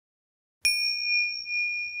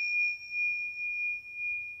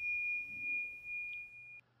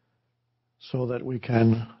so that we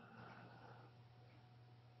can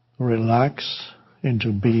relax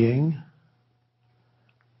into being.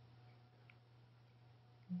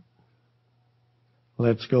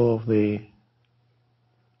 Let's go of the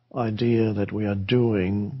idea that we are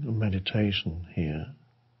doing meditation here.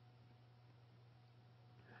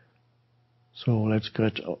 So let's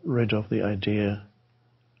get rid of the idea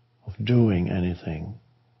of doing anything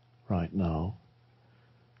right now.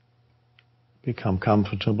 Become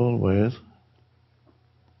comfortable with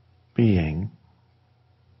being.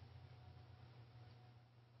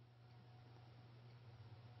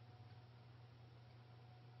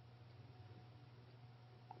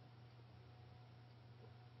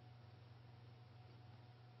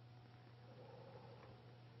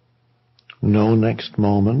 No next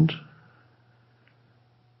moment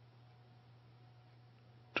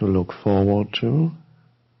to look forward to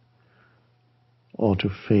or to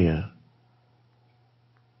fear.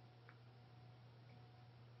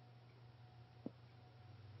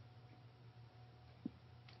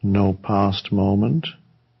 No past moment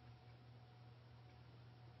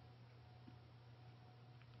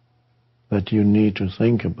that you need to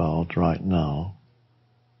think about right now.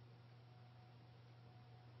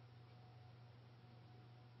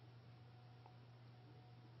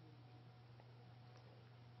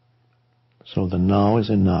 So the now is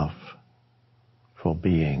enough for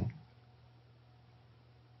being.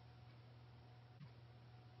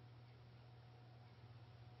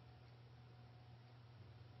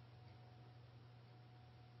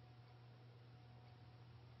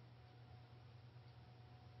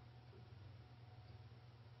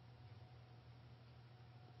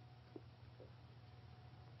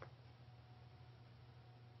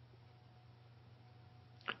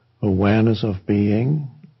 Awareness of being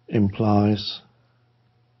implies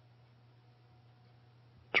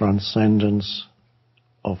transcendence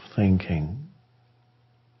of thinking.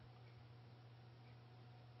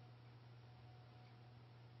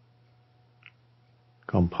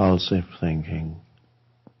 Compulsive thinking.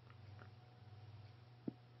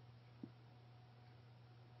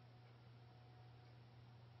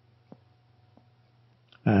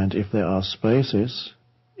 And if there are spaces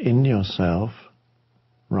in yourself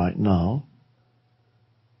right now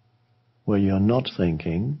where you're not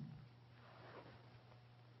thinking,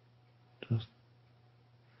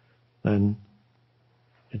 then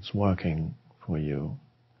it's working for you.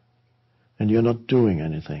 And you're not doing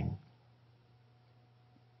anything.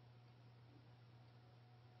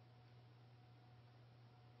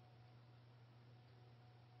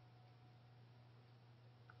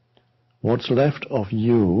 What's left of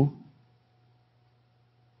you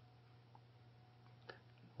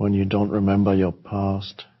when you don't remember your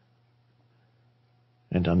past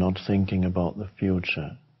and are not thinking about the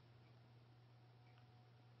future?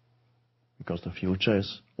 Because the future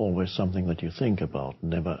is always something that you think about,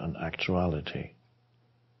 never an actuality.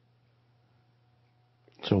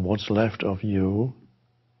 So what's left of you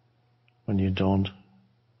when you don't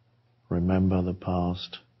remember the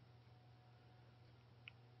past,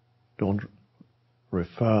 don't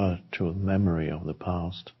refer to a memory of the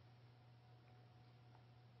past,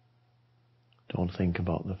 don't think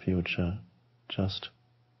about the future, just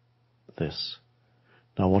this.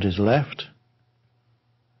 Now what is left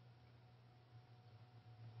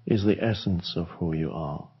is the essence of who you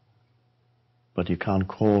are. But you can't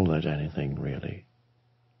call that anything really.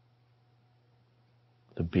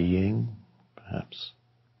 The being, perhaps.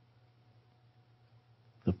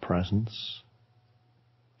 The presence,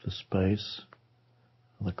 the space,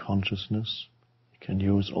 the consciousness. You can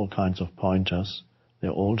use all kinds of pointers.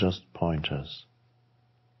 They're all just pointers.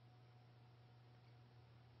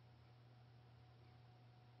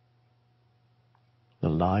 The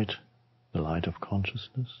light of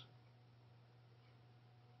consciousness.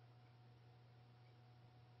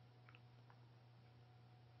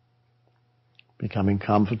 Becoming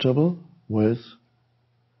comfortable with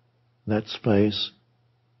that space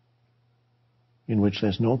in which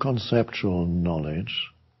there's no conceptual knowledge,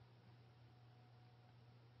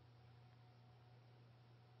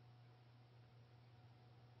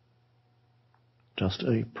 just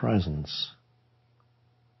a presence,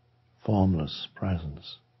 formless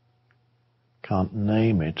presence. Can't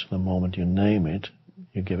name it. The moment you name it,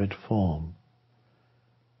 you give it form.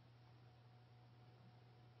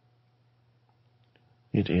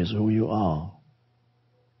 It is who you are,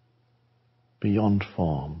 beyond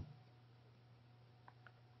form.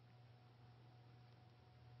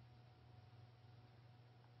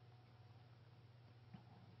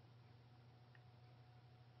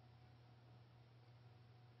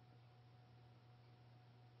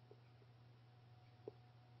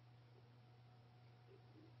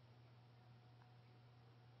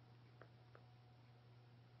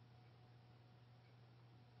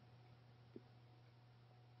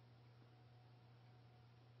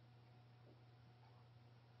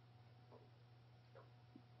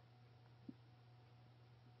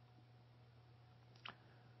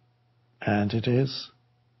 And it is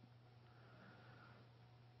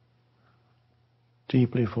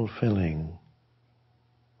deeply fulfilling.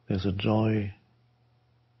 There's a joy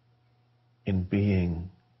in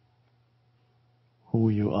being who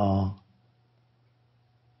you are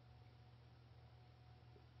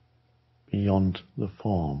beyond the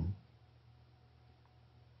form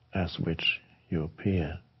as which you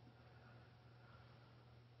appear.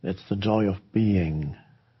 It's the joy of being.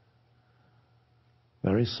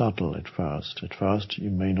 Very subtle at first. At first you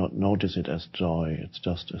may not notice it as joy, it's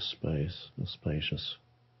just a space, a spacious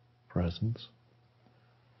presence.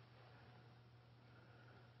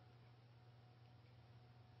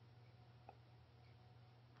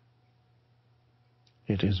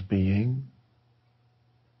 It is being,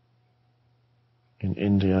 in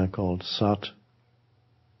India called Sat.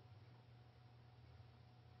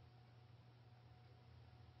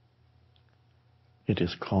 It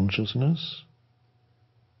is consciousness,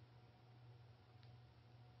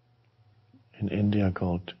 in India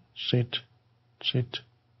called Chit,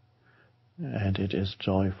 and it is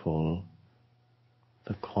joyful.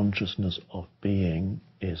 The consciousness of being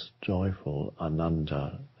is joyful,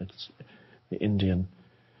 Ananda. It's the Indian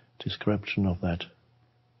description of that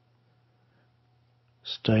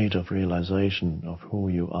state of realization of who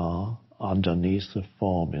you are. Underneath the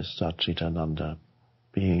form is Satchitananda,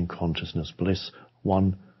 being, consciousness, bliss,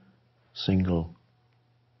 one single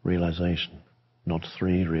realization, not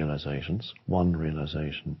three realizations, one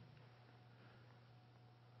realization.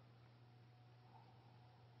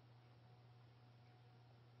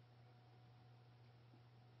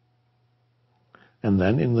 And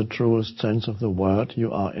then in the truest sense of the word,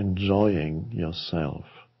 you are enjoying yourself.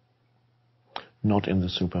 Not in the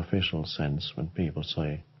superficial sense when people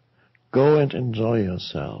say, go and enjoy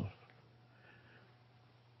yourself.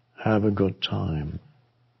 Have a good time.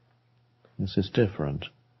 This is different.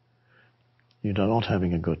 You're not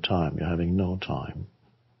having a good time, you're having no time.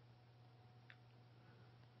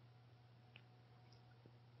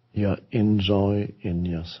 You're in joy in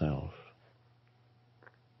yourself,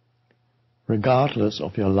 regardless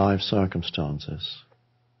of your life circumstances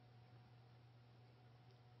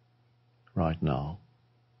right now.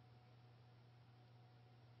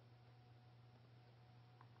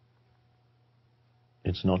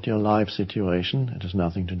 It's not your life situation, it has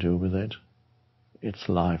nothing to do with it. It's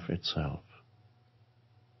life itself.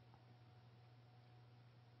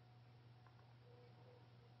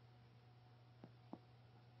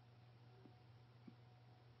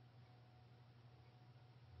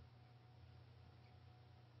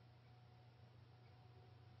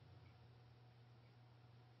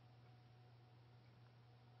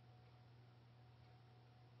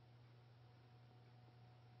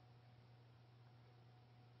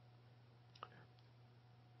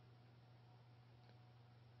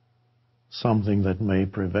 Something that may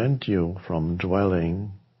prevent you from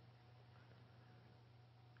dwelling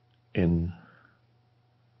in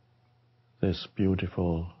this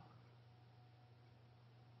beautiful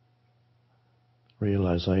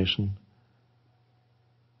realization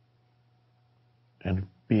and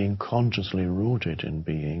being consciously rooted in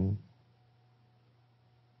being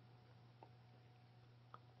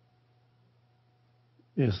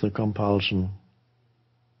is the compulsion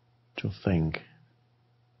to think,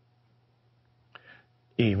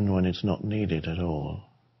 even when it's not needed at all.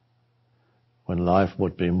 When life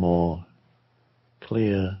would be more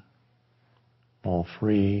clear, more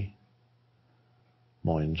free,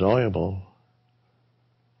 more enjoyable,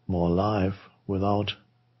 more life without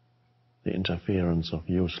the interference of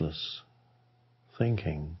useless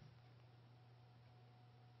thinking.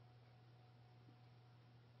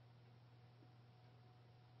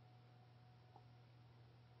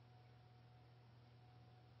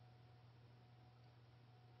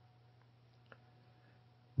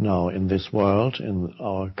 Now, in this world, in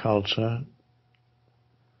our culture,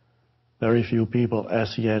 very few people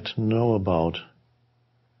as yet know about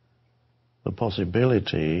the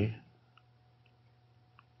possibility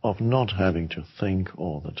of not having to think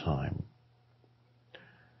all the time.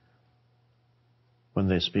 When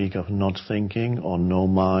they speak of not thinking or no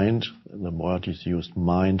mind, the word is used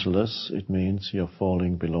mindless, it means you're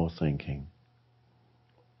falling below thinking,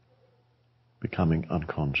 becoming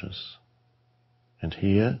unconscious. And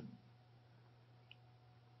here,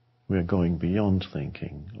 we're going beyond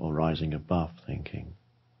thinking or rising above thinking.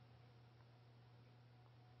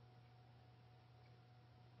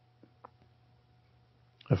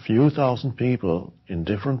 A few thousand people in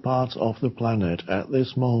different parts of the planet at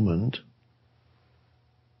this moment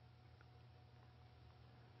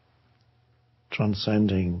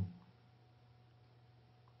transcending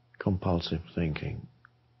compulsive thinking.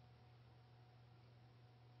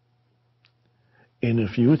 in a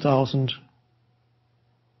few thousand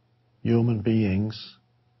human beings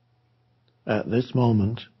at this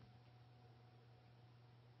moment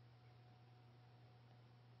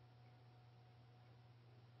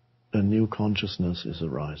a new consciousness is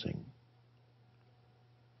arising.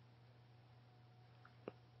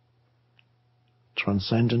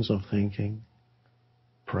 Transcendence of thinking,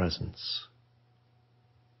 presence,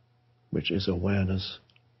 which is awareness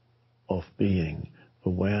of being,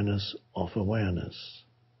 awareness of awareness,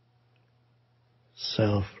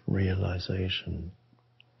 self-realization.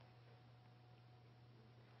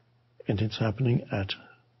 And it's happening at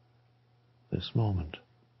this moment.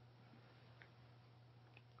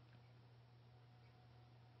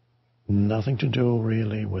 Nothing to do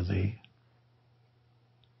really with the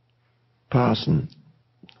person,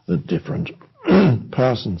 the different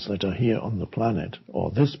persons that are here on the planet,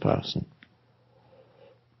 or this person,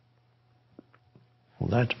 or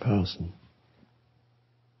that person.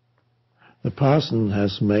 The person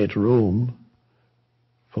has made room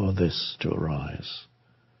for this to arise.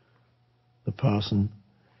 The person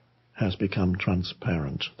has become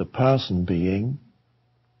transparent. The person being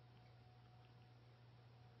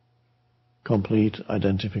complete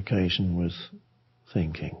identification with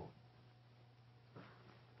thinking.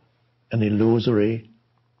 An illusory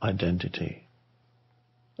identity,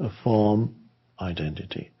 a form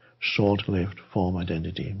identity, short-lived form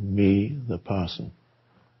identity, me, the person.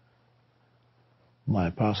 My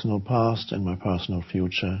personal past and my personal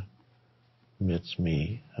future, it's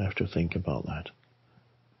me. I have to think about that.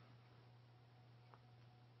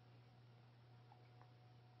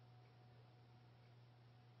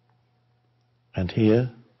 And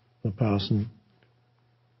here the person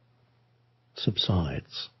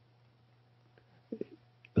subsides,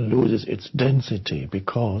 loses its density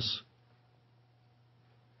because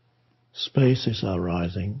spaces are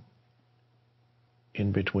rising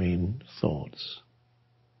in between thoughts.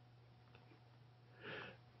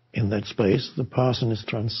 In that space, the person is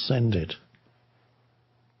transcended,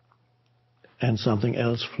 and something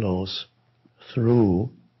else flows through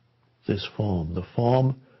this form. The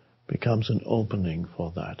form becomes an opening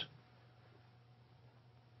for that.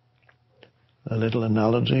 A little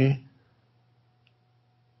analogy.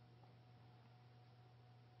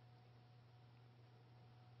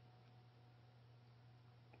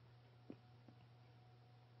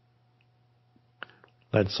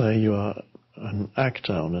 Let's say you are an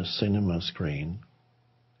actor on a cinema screen,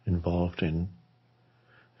 involved in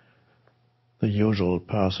the usual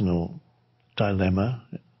personal dilemma,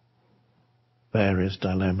 various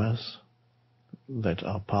dilemmas that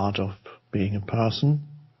are part of being a person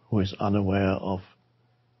who is unaware of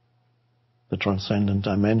the transcendent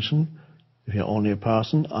dimension. If you're only a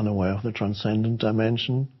person unaware of the transcendent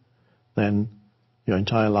dimension, then your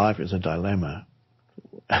entire life is a dilemma.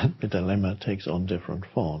 And the dilemma takes on different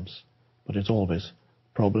forms, but it's always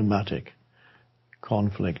problematic,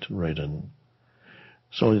 conflict-ridden.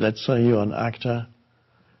 So let's say you're an actor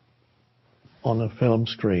on a film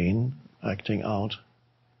screen, acting out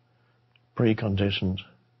preconditioned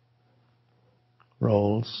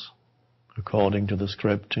roles according to the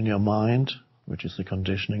script in your mind, which is the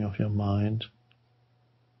conditioning of your mind.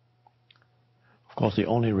 Of course, the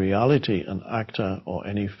only reality an actor or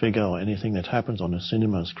any figure or anything that happens on a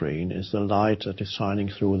cinema screen is the light that is shining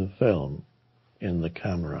through the film in the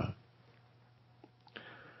camera.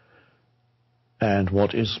 And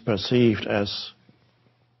what is perceived as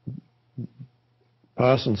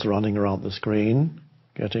persons running around the screen,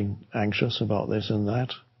 getting anxious about this and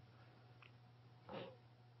that,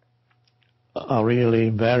 are really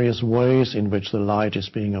various ways in which the light is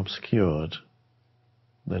being obscured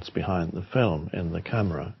that's behind the film in the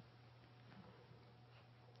camera.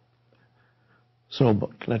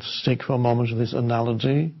 So let's stick for a moment to this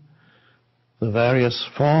analogy. The various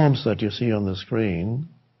forms that you see on the screen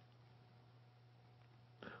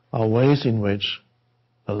are ways in which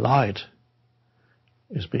the light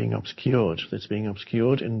is being obscured. It's being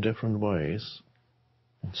obscured in different ways.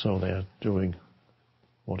 And so they are doing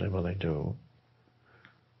whatever they do.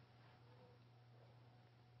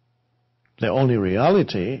 The only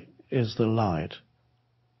reality is the light.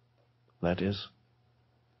 That is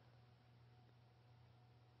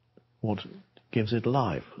what gives it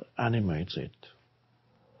life, animates it.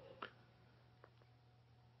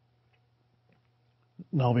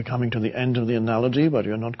 Now we're coming to the end of the analogy, but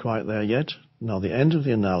you're not quite there yet. Now the end of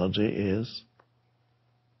the analogy is,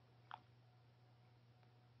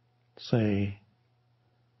 say,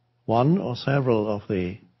 one or several of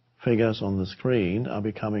the figures on the screen are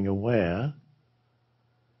becoming aware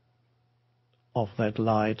of that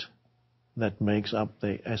light that makes up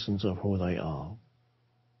the essence of who they are.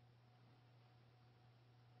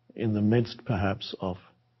 in the midst perhaps of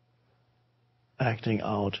acting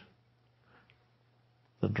out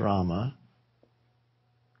the drama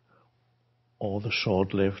or the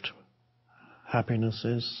short-lived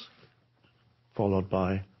happinesses followed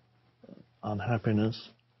by unhappiness,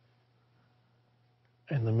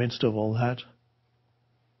 in the midst of all that,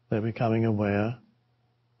 they're becoming aware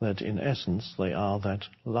that in essence they are that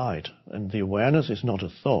light. And the awareness is not a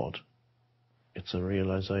thought, it's a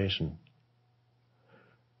realization.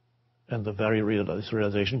 And the very this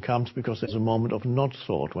realization comes because there's a moment of not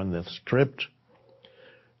thought, when the script,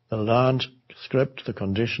 the learned script, the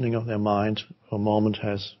conditioning of their mind for a moment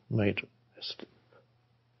has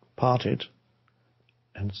parted,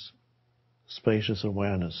 and spacious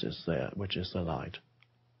awareness is there, which is the light.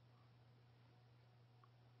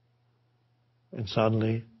 And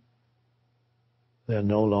suddenly they're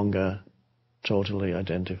no longer totally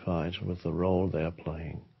identified with the role they're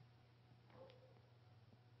playing.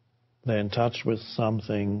 They're in touch with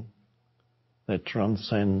something that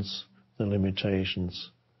transcends the limitations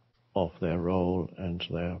of their role and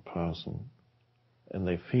their person. And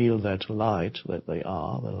they feel that light that they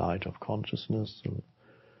are, the light of consciousness,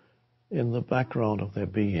 in the background of their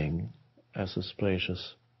being as a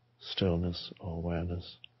spacious stillness or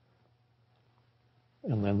awareness.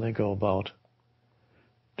 And then they go about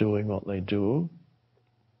doing what they do.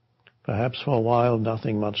 Perhaps for a while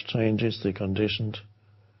nothing much changes, the conditioned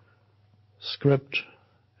script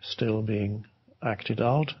still being acted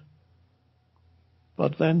out,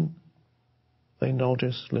 but then they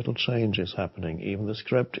notice little changes happening. Even the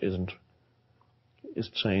script is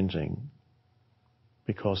changing,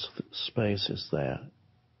 because space is there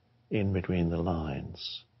in between the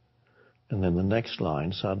lines. And then the next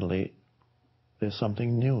line, suddenly there's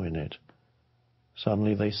something new in it.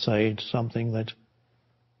 Suddenly they say something that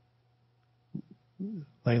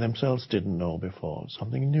they themselves didn't know before,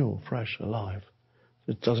 something new, fresh, alive.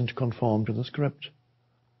 It doesn't conform to the script,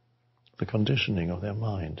 the conditioning of their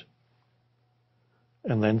mind.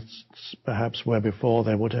 And then perhaps where before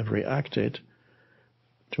they would have reacted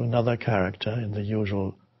to another character in the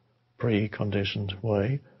usual pre-conditioned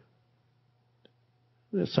way,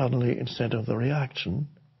 suddenly instead of the reaction,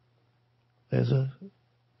 there's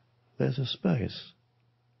a space,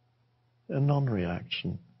 a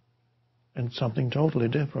non-reaction, and something totally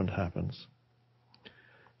different happens.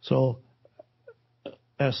 So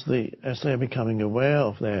as they're becoming aware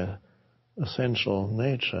of their essential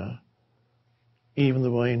nature, even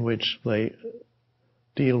the way in which they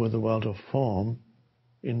deal with the world of form,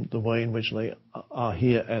 in the way in which they are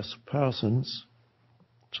here as persons,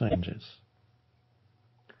 changes.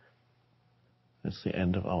 It's the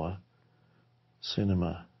end of our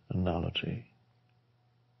cinema analogy.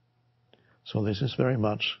 So this is very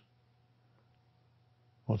much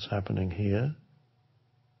what's happening here.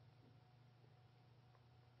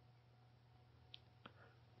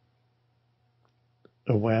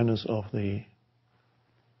 Awareness of the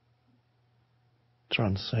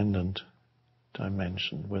transcendent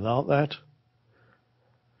dimension. Without that,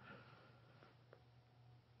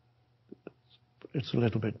 it's a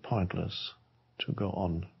little bit pointless to go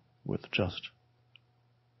on with just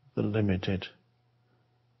the limited,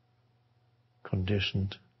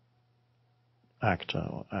 conditioned actor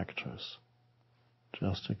or actress.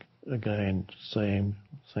 Just again, same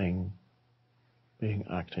thing being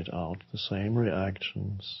acted out, the same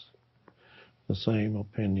reactions, the same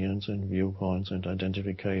opinions and viewpoints and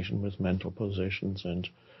identification with mental positions and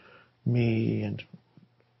me and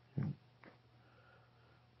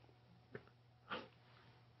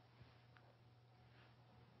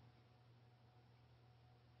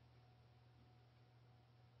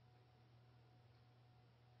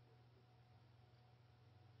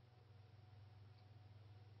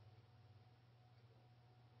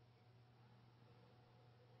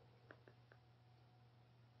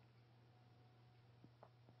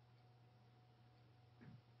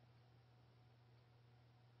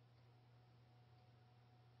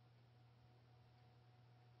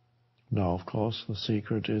now, of course, the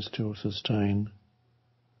secret is to sustain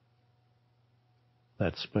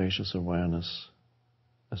that spacious awareness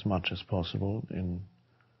as much as possible in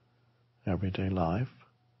everyday life.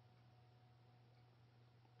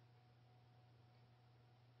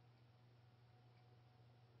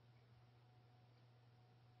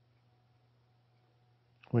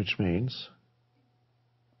 Which means,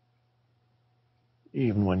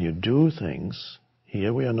 even when you do things,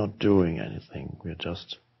 here we are not doing anything, we are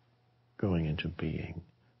just going into being.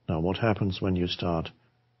 Now, what happens when you start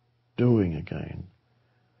doing again?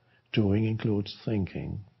 Doing includes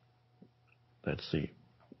thinking. That's the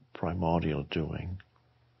primordial doing.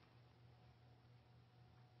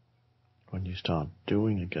 When you start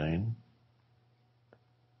doing again,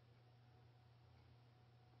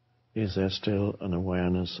 is there still an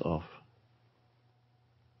awareness of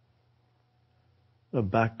a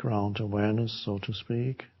background awareness, so to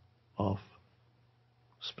speak, of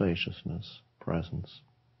spaciousness, presence?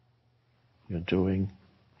 You're doing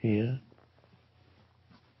here,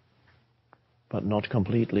 but not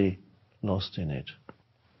completely lost in it.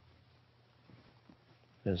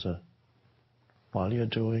 While you're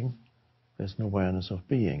doing, there's an awareness of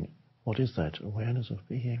being. What is that? Awareness of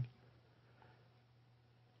being.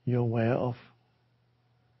 You're aware of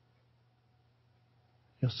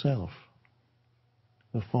yourself,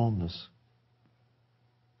 the formless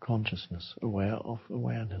consciousness, aware of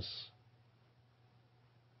awareness.